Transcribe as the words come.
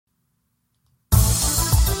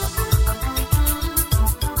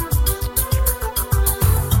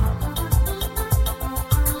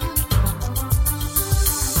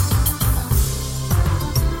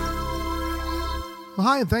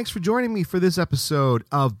Hi, and thanks for joining me for this episode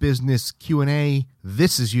of Business Q&A.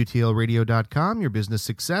 This is utlradio.com, your business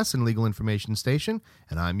success and legal information station,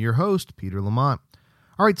 and I'm your host, Peter Lamont.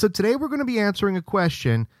 All right, so today we're going to be answering a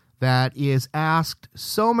question that is asked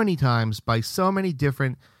so many times by so many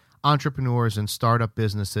different entrepreneurs and startup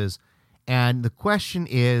businesses, and the question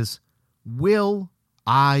is, will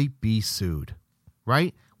I be sued?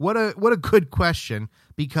 Right? What a good question,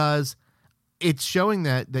 because it's showing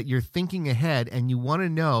that you're thinking ahead and you want to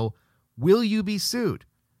know, will you be sued?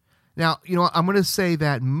 Now, I'm going to say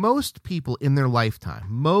that most people in their lifetime,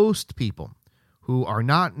 most people who are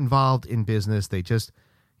not involved in business, they just,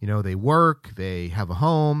 they work, they have a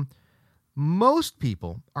home. Most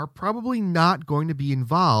people are probably not going to be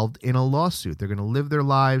involved in a lawsuit. They're going to live their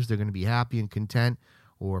lives. They're going to be happy and content,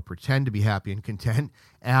 or pretend to be happy and content.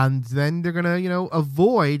 And then they're going to,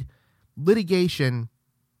 avoid litigation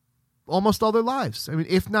almost all their lives. I mean,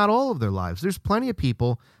 if not all of their lives. There's plenty of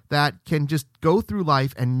people that can just go through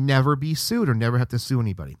life and never be sued or never have to sue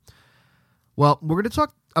anybody. Well, we're going to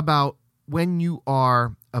talk about when you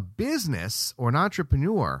are a business or an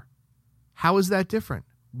entrepreneur, how is that different?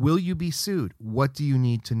 Will you be sued? What do you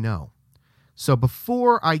need to know? So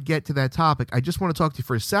before I get to that topic, I just want to talk to you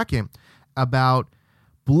for a second about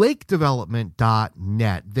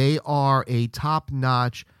BlakeDevelopment.net. They are a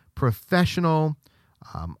top-notch professional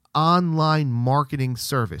online marketing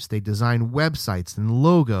service. They design websites and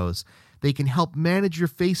logos. They can help manage your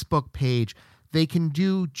Facebook page. They can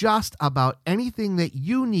do just about anything that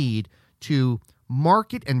you need to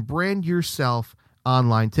market and brand yourself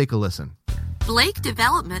online. Take a listen.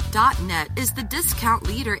 BlakeDevelopment.net is the discount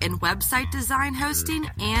leader in website design, hosting,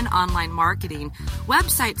 and online marketing.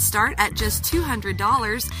 Websites start at just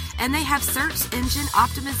 $200, and they have search engine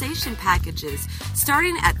optimization packages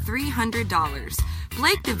starting at $300.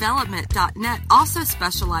 BlakeDevelopment.net also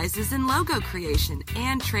specializes in logo creation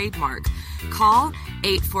and trademark. Call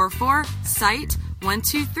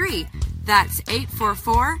 844-SITE-123. That's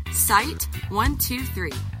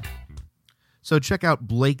 844-SITE-123. So check out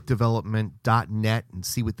BlakeDevelopment.net and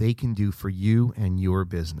see what they can do for you and your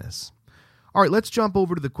business. All right, let's jump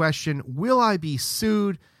over to the question, will I be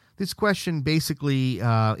sued? This question basically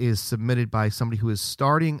is submitted by somebody who is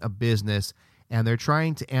starting a business, and they're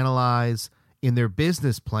trying to analyze in their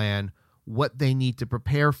business plan what they need to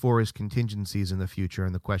prepare for as contingencies in the future.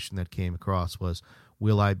 And the question that came across was,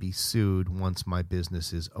 will I be sued once my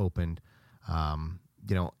business is opened? And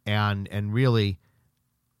really,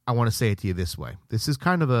 I want to say it to you this way. This is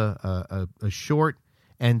kind of a short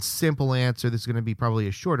and simple answer. This is going to be probably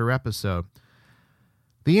a shorter episode.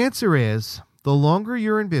 The answer is, the longer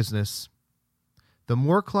you're in business, the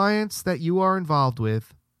more clients that you are involved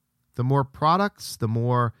with, the more products, the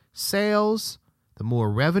more sales, the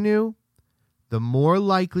more revenue, the more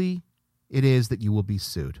likely it is that you will be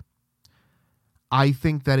sued. I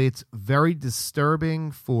think that it's very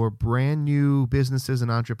disturbing for brand new businesses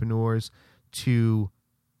and entrepreneurs to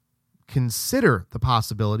consider the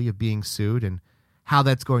possibility of being sued and how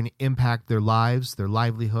that's going to impact their lives, their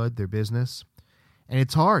livelihood, their business. And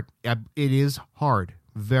it's hard. It is hard.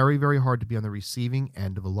 Very, very hard to be on the receiving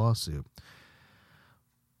end of a lawsuit.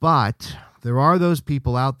 But there are those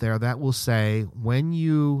people out there that will say, when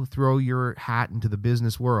you throw your hat into the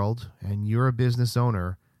business world and you're a business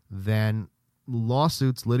owner, then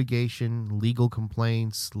lawsuits, litigation, legal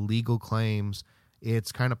complaints, legal claims,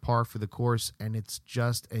 it's kind of par for the course, and it's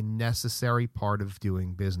just a necessary part of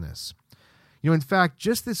doing business. In fact,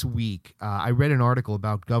 just this week, I read an article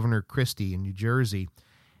about Governor Christie in New Jersey,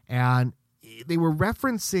 and they were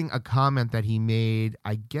referencing a comment that he made,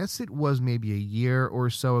 I guess it was maybe a year or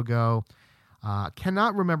so ago.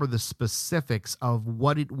 Cannot remember the specifics of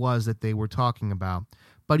what it was that they were talking about,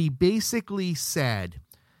 but he basically said,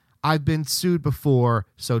 I've been sued before,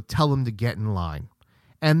 so tell him to get in line.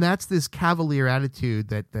 And that's this cavalier attitude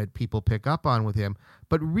that people pick up on with him.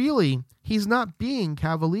 But really, he's not being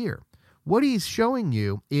cavalier. What he's showing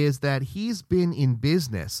you is that he's been in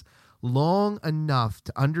business long enough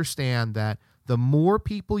to understand that the more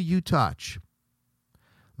people you touch,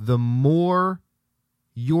 the more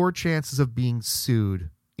your chances of being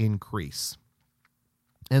sued increase.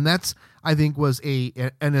 And that's, I think, was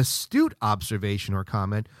an astute observation or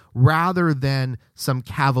comment rather than some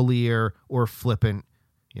cavalier or flippant,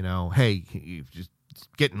 hey, you just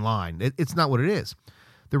get in line. It's not what it is.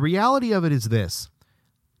 The reality of it is this.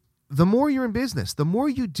 The more you're in business, the more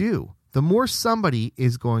you do, the more somebody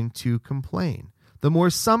is going to complain. The more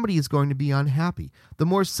somebody is going to be unhappy. The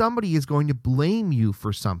more somebody is going to blame you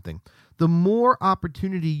for something. The more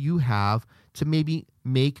opportunity you have to maybe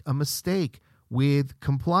make a mistake with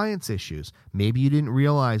compliance issues. Maybe you didn't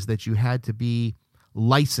realize that you had to be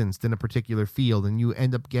licensed in a particular field and you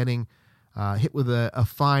end up getting hit with a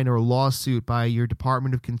fine or a lawsuit by your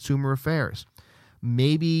Department of Consumer Affairs.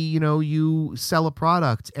 Maybe, you sell a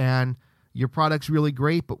product and your product's really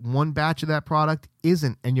great, but one batch of that product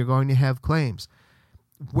isn't, and you're going to have claims.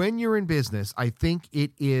 When you're in business, I think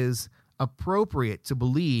it is appropriate to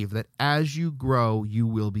believe that as you grow, you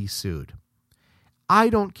will be sued. I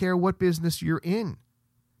don't care what business you're in.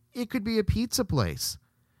 It could be a pizza place.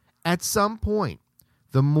 At some point,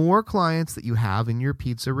 the more clients that you have in your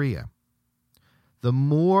pizzeria, the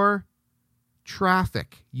more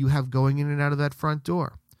traffic you have going in and out of that front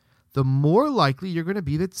door, the more likely you're going to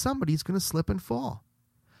be that somebody's going to slip and fall.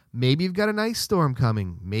 Maybe you've got an ice storm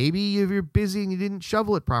coming. Maybe you're busy and you didn't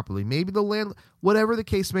shovel it properly. Maybe whatever the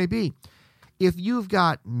case may be. If you've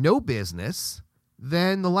got no business,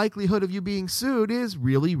 then the likelihood of you being sued is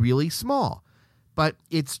really, really small. But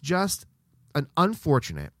it's just an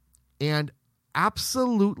unfortunate and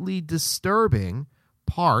absolutely disturbing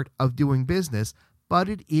part of doing business, but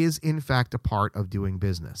it is in fact a part of doing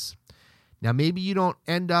business. Now, maybe you don't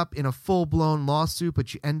end up in a full-blown lawsuit,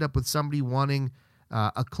 but you end up with somebody wanting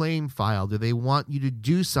a claim filed, or they want you to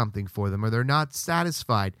do something for them, or they're not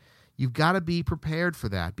satisfied. You've got to be prepared for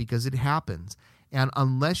that because it happens. And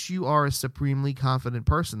unless you are a supremely confident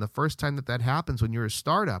person, the first time that happens when you're a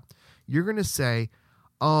startup, you're going to say,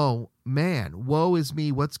 oh, man, woe is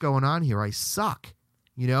me. What's going on here? I suck.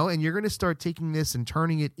 And you're going to start taking this and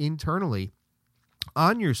turning it internally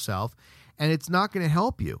on yourself, and it's not going to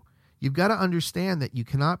help you. You've got to understand that you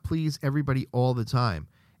cannot please everybody all the time.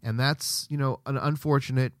 And that's, an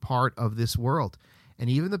unfortunate part of this world. And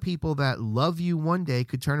even the people that love you one day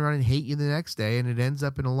could turn around and hate you the next day, and it ends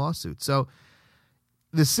up in a lawsuit. So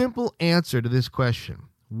the simple answer to this question,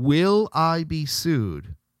 will I be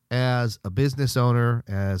sued as a business owner,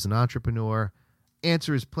 as an entrepreneur?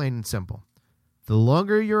 Answer is plain and simple. The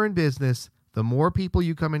longer you're in business, the more people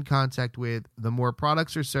you come in contact with, the more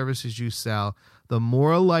products or services you sell, the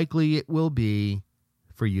more likely it will be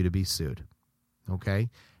for you to be sued. Okay?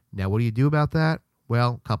 Now, what do you do about that?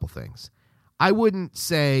 Well, a couple things. I wouldn't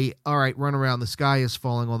say, all right, run around, the sky is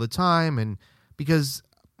falling all the time, and because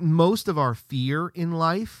most of our fear in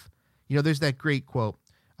life, there's that great quote,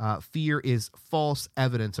 fear is false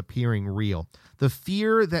evidence appearing real. The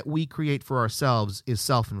fear that we create for ourselves is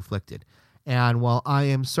self-inflicted. And while I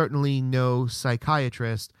am certainly no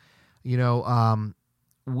psychiatrist,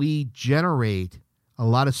 we generate a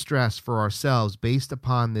lot of stress for ourselves based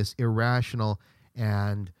upon this irrational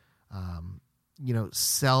and,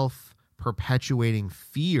 self-perpetuating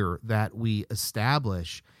fear that we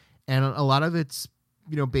establish. And a lot of it's,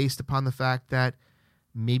 based upon the fact that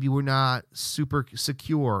maybe we're not super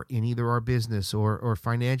secure in either our business or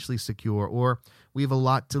financially secure, or we have a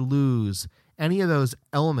lot to lose. Any of those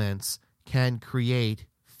elements can create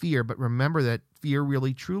fear, but remember that fear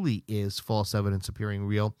really truly is false evidence appearing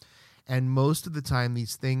real. And most of the time,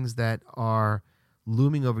 these things that are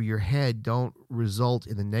looming over your head don't result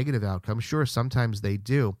in a negative outcome. Sure, sometimes they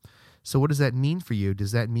do. So what does that mean for you?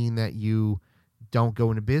 Does that mean that you don't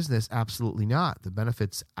go into business? Absolutely not. The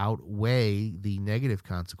benefits outweigh the negative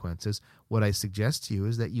consequences. What I suggest to you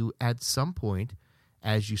is that you, at some point,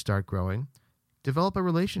 as you start growing, develop a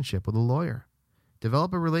relationship with a lawyer.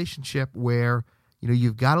 Develop a relationship where,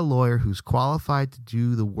 you've got a lawyer who's qualified to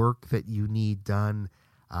do the work that you need done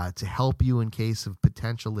to help you in case of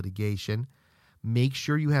potential litigation. Make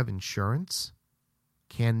sure you have insurance.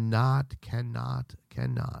 Cannot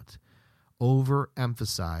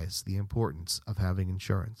overemphasize the importance of having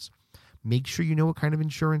insurance. Make sure you know what kind of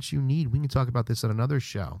insurance you need. We can talk about this on another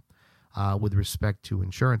show with respect to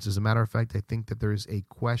insurance. As a matter of fact, I think that there's a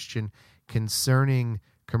question concerning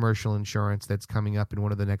commercial insurance that's coming up in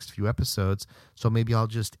one of the next few episodes. So maybe I'll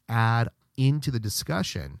just add into the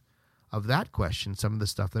discussion of that question some of the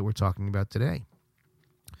stuff that we're talking about today.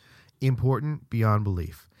 Important beyond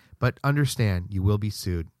belief. But understand, you will be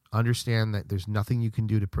sued. Understand that there's nothing you can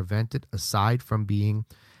do to prevent it aside from being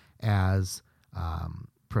as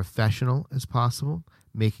professional as possible,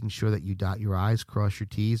 making sure that you dot your I's, cross your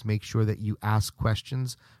T's, make sure that you ask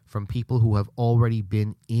questions from people who have already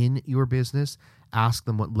been in your business. Ask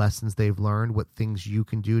them what lessons they've learned, what things you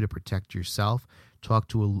can do to protect yourself. Talk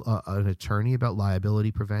to an attorney about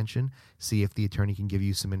liability prevention. See if the attorney can give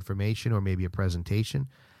you some information or maybe a presentation.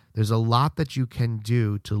 There's a lot that you can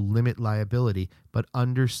do to limit liability, but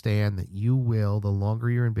understand that you will, the longer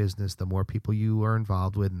you're in business, the more people you are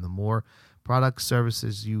involved with, and the more products,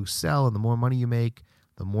 services you sell, and the more money you make,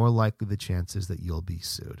 the more likely the chances that you'll be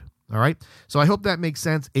sued. All right? So I hope that makes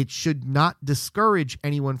sense. It should not discourage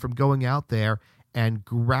anyone from going out there and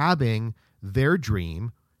grabbing their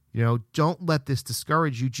dream, Don't let this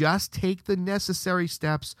discourage you. Just take the necessary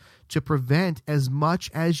steps to prevent as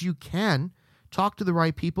much as you can. Talk to the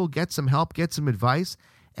right people, get some help, get some advice,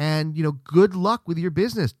 and, good luck with your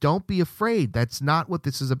business. Don't be afraid. That's not what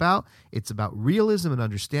this is about. It's about realism and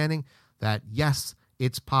understanding that, yes,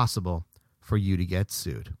 it's possible for you to get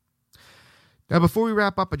sued. Now, before we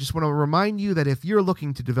wrap up, I just want to remind you that if you're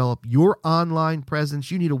looking to develop your online presence,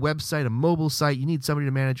 you need a website, a mobile site, you need somebody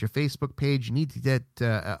to manage your Facebook page, you need to get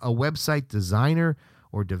a website designer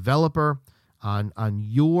or developer on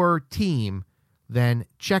your team, then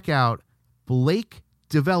check out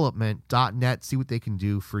blakedevelopment.net, see what they can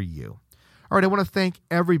do for you. All right, I want to thank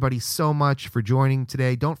everybody so much for joining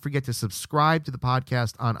today. Don't forget to subscribe to the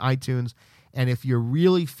podcast on iTunes, and if you're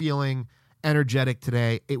really feeling energetic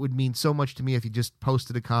today, it would mean so much to me if you just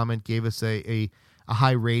posted a comment, gave us a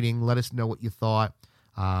high rating, let us know what you thought.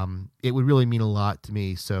 It would really mean a lot to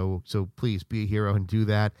me, so please be a hero and do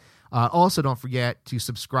that. Also, don't forget to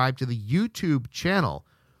subscribe to the YouTube channel,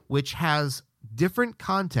 which has different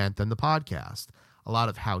content than the podcast. A lot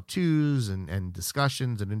of how-tos and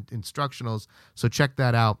discussions and instructionals, so check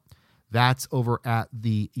that out. That's over at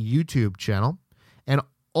the YouTube channel. And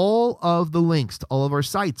all of the links to all of our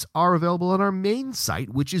sites are available on our main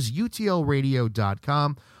site, which is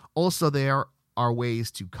utlradio.com. Also, there are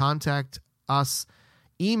ways to contact us.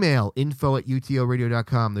 Email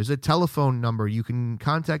info@utlradio.com. There's a telephone number. You can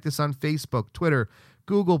contact us on Facebook, Twitter,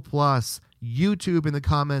 Google+, YouTube in the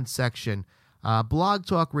comments section, Blog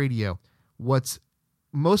Talk Radio. What's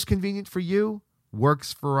most convenient for you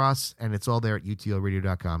works for us, and it's all there at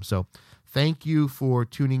utlradio.com. So thank you for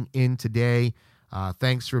tuning in today.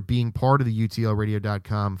 Thanks for being part of the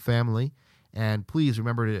utlradio.com family. And please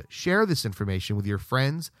remember to share this information with your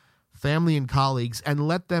friends, family, and colleagues, and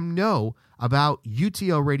let them know about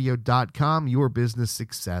utlradio.com, your business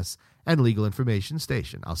success and legal information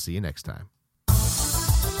station. I'll see you next time.